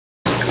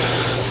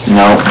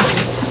No.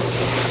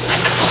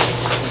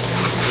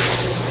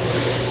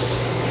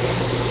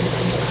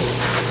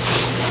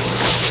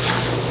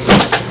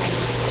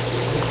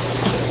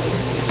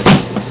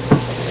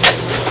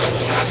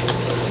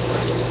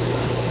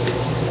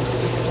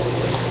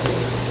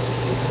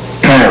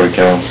 There we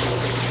go.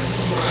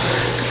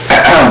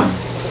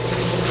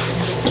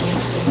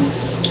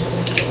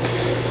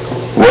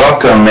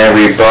 Welcome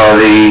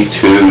everybody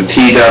to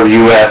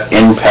TWF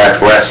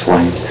Impact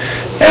Wrestling.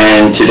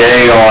 And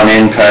today on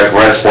Impact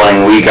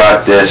Wrestling we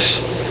got this,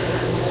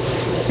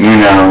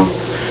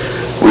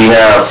 we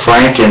have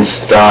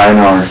Frankenstein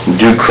or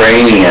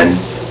Ukrainian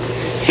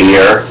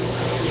here.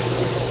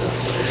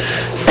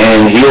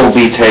 And he'll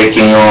be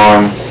taking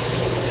on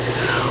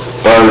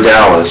Bo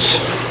Dallas.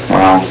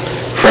 Well,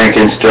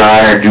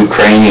 Frankenstein or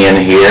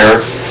Ukrainian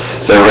here,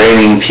 the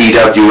reigning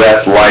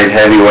TWF Light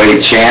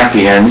Heavyweight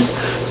Champion,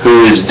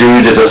 who is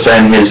due to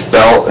defend his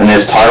belt and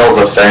his title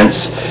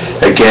defense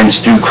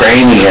against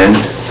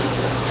Ukrainian.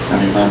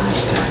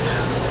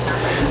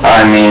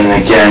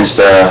 Against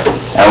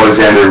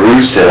Alexander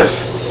Rusev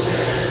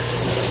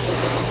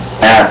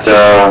at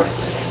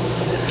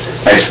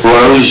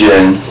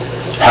Explosion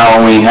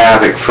Halloween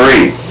Havoc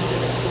 3.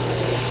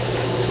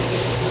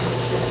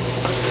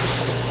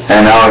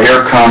 And now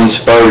here comes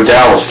Bo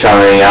Dallas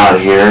coming out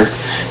here.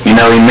 He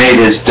made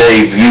his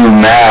debut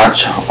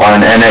match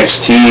on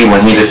NXT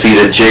when he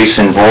defeated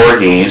Jason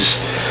Voorhees.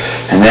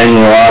 And then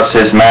he lost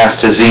his match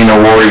to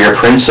Xena Warrior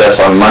Princess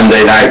on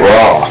Monday Night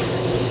Raw.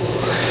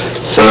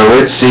 So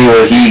let's see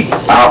what he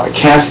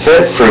can't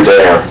fit through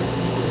there.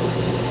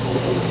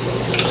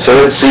 So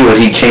let's see what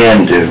he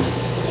can do.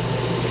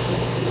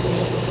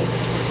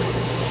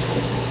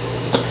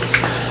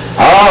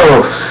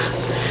 Oh,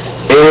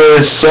 it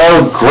is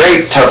so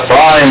great to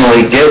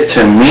finally get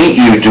to meet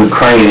you,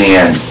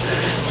 Ukrainian,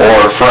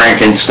 or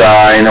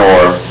Frankenstein,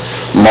 or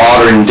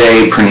modern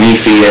day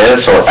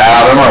Prometheus, or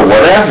Adam, or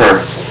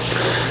whatever.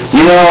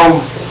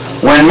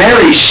 When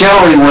Mary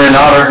Shelley went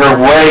out of her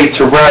way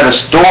to write a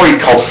story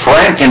called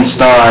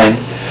Frankenstein,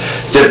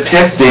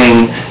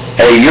 depicting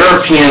a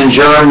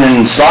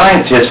European-German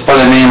scientist by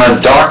the name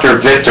of Dr.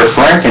 Victor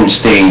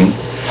Frankenstein,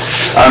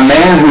 a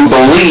man who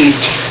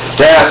believed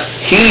that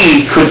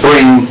he could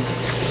bring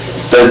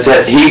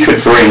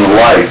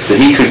life, that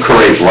he could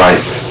create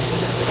life.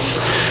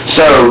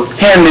 So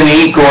him and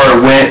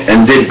Igor went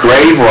and did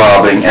grave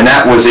robbing, and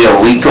that was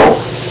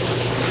illegal.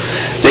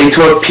 They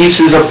took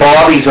pieces of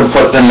bodies and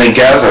put them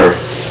together,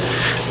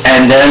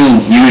 and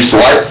then used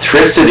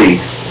electricity.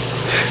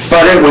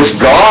 But it was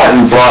God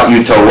who brought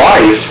you to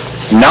life,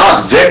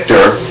 not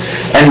Victor,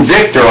 and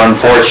Victor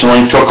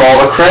unfortunately took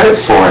all the credit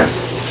for it.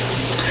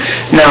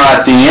 Now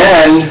at the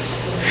end,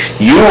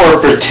 you were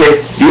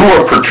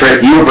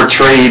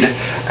portrayed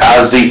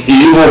as the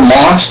evil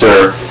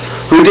monster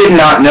who did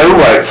not know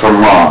right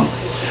from wrong,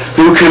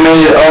 who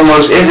committed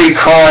almost every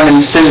crime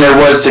and sin there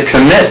was to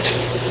commit.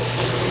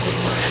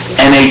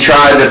 And they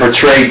tried to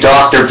portray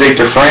Dr.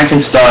 Victor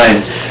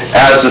Frankenstein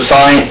as the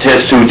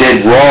scientist who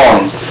did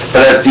wrong,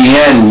 but at the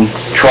end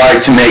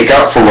tried to make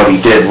up for what he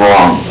did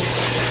wrong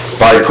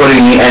by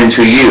putting the end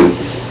to you.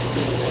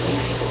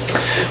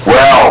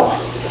 Well,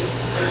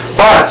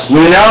 but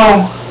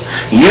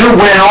you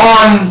went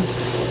on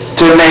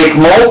to make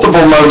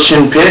multiple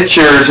motion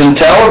pictures and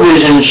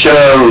television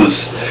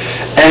shows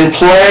and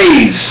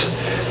plays,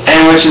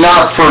 and let's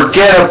not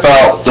forget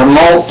about the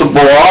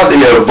multiple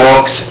audio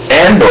books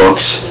and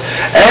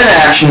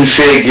action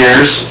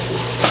figures,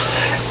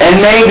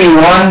 and maybe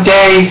one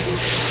day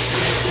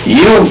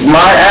you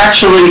might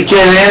actually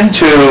get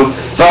into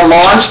the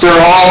Monster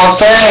Hall of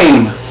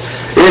Fame.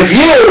 If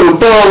you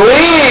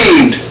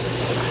believed.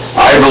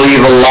 I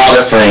believe a lot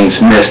of things,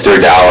 Mr.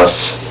 Dallas.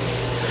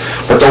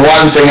 But the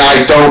one thing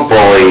I don't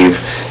believe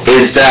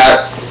is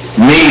that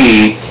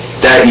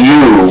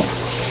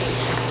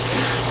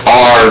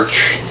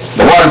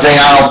the one thing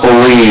I don't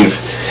believe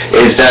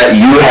is that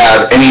you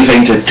have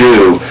anything to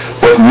do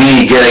with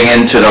me getting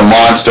into the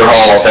Monster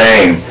Hall of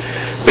Fame.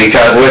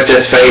 Because let's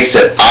just face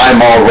it,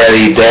 I'm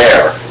already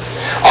there.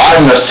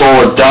 I'm the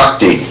sole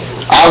inductee.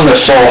 I'm the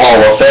sole Hall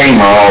of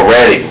Famer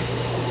already.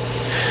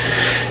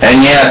 And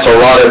yes, a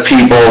lot of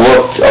people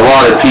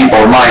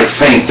might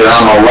think that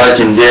I'm a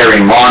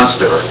legendary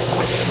monster.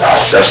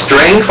 The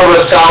strength of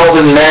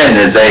 1,000 men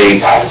is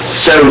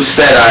so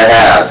said I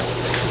have.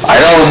 I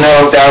don't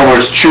know if that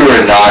was true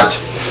or not,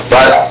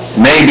 but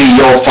maybe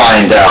you'll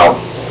find out.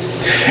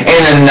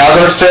 And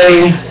another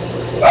thing,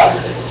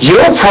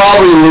 you'll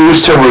probably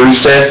lose to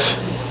Rusev,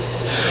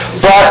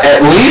 but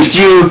at least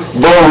you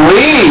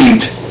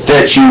believed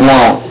that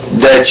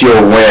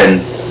you'll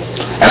win.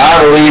 And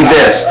I believe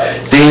this.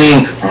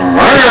 Ding,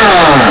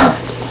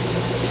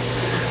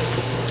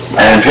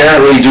 and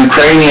apparently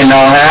Ukrainian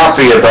not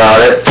happy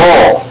about it.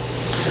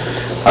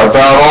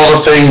 About all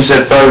the things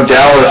that Bo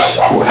Dallas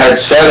had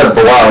said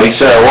about him. He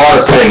said a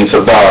lot of things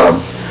about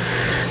him.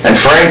 And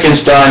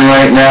Frankenstein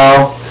right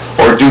now,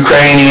 or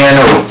Ukrainian,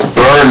 or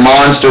bird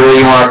monster, whatever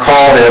you want to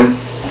call him,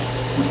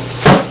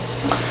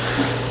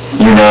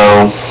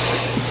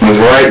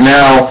 right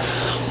now,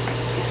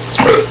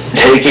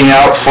 taking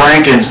out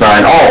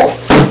Frankenstein. Oh.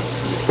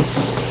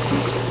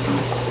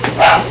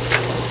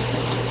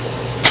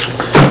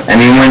 And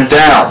he went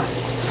down.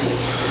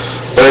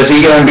 But is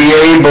he going to be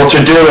able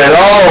to do it?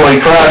 Oh, he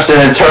crossed in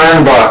a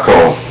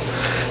turnbuckle.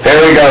 Here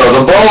we go,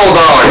 the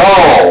Bulldog.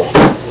 Oh.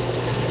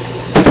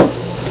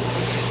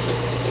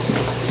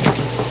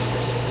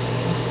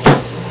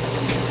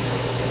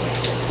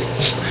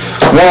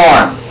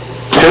 1,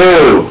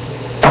 2,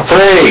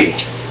 3.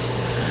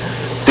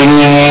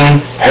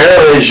 Ding!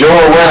 Here is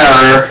your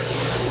winner,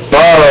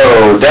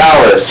 Bo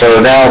Dallas. So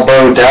now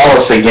Bo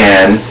Dallas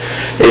again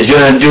is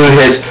going to do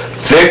his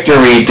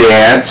victory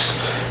dance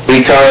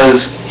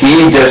because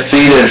he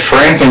defeated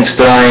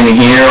Frankenstein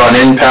here on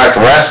Impact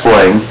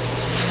Wrestling.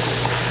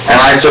 And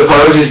I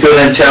suppose he's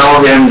going to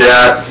tell him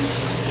that...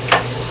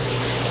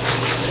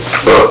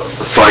 Oh,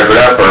 sorry for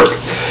that burp.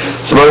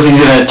 Suppose he's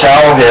going to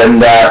tell him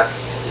that,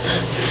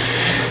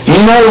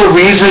 you know the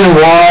reason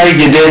why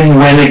you didn't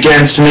win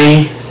against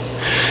me?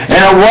 And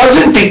it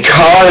wasn't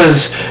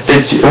because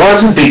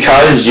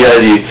you,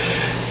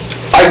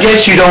 I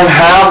guess you don't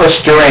have the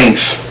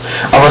strength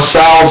of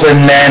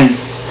 1,000 men.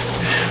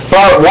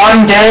 But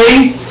one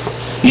day,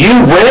 you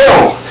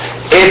will,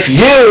 if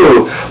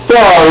you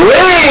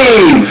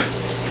believe.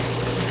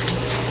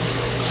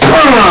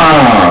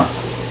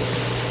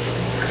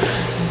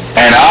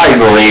 And I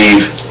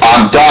believe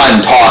I'm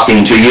done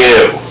talking to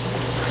you.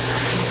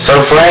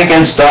 So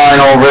Frankenstein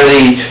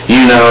already,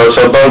 you know,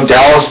 so Bo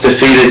Dallas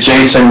defeated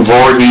Jason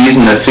Voorhees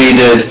and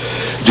defeated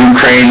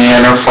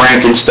Ukrainian or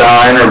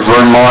Frankenstein or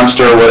Vern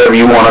Monster or whatever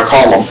you want to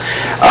call him.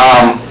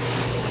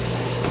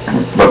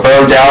 But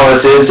Bo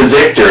Dallas is the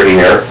victor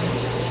here.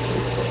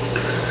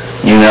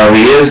 You know,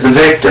 he is the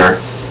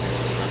victor.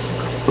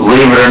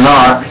 Believe it or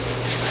not.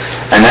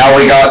 And now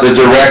we got the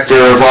director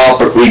of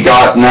the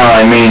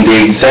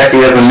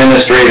executive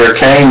administrator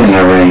Kane in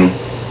the ring.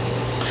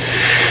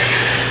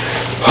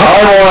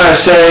 I want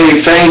to say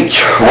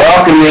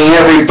welcoming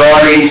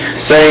everybody,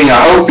 saying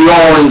I hope you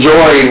all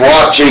enjoy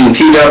watching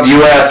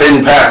TWF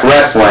Impact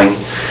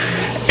Wrestling.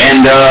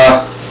 And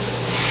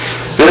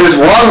there's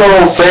one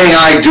little thing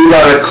I do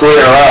got to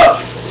clear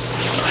up,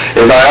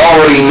 is I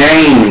already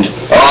named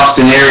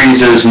Austin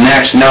Aries'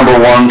 next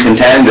 #1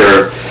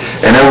 contender,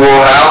 and it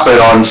will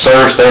happen on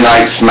Thursday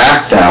Night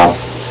SmackDown.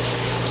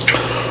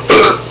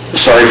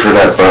 Sorry for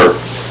that burp.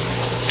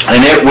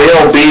 And it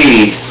will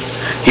be,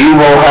 he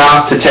will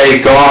have to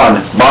take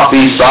on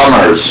Buffy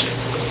Summers.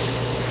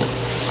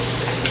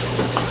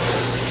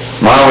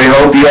 Well, we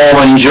hope you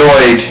all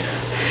enjoyed,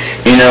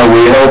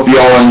 we hope you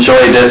all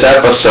enjoyed this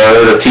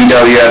episode of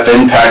TWF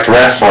Impact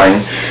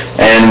Wrestling,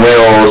 and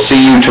we'll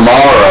see you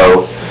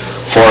tomorrow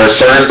for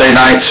Thursday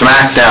Night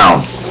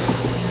SmackDown.